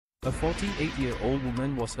A 48-year-old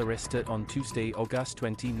woman was arrested on Tuesday, August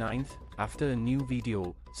 29, after a new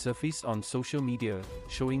video surfaced on social media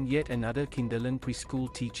showing yet another Kinderland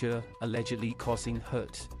preschool teacher allegedly causing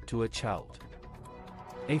hurt to a child.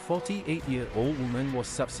 A 48-year-old woman was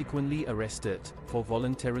subsequently arrested for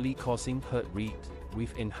voluntarily causing hurt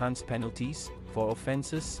with enhanced penalties for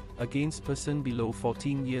offences against persons below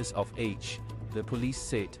 14 years of age, the police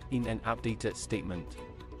said in an updated statement,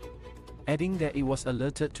 adding that it was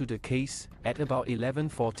alerted to the case at about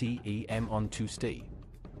 11:40 a.m. on Tuesday.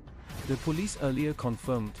 The police earlier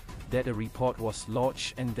confirmed that a report was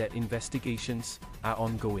lodged and that investigations are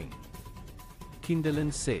ongoing.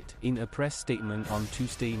 Kinderland said in a press statement on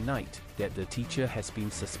Tuesday night that the teacher has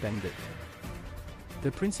been suspended.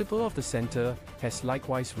 The principal of the center has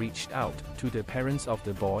likewise reached out to the parents of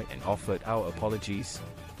the boy and offered our apologies,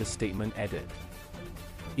 the statement added.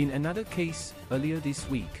 In another case, earlier this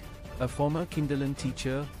week, a former Kinderland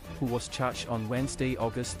teacher, who was charged on Wednesday,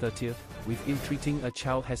 August 30, with ill-treating a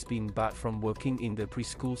child has been barred from working in the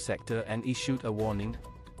preschool sector and issued a warning.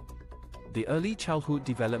 The Early Childhood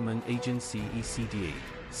Development Agency (ECDA)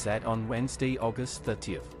 said on Wednesday, August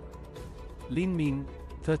 30. Lin Min,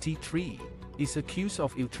 33, is accused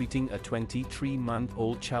of ill-treating a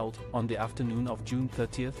 23-month-old child on the afternoon of June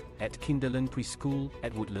 30 at Kinderland Preschool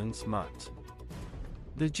at Woodlands Mart.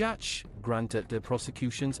 The judge granted the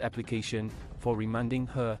prosecution's application for remanding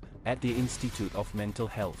her at the Institute of Mental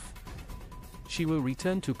Health. She will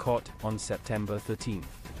return to court on September 13.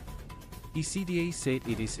 ECDA said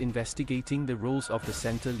it is investigating the roles of the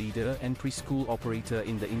center leader and preschool operator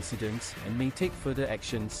in the incidents and may take further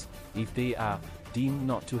actions if they are deemed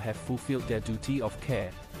not to have fulfilled their duty of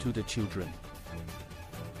care to the children.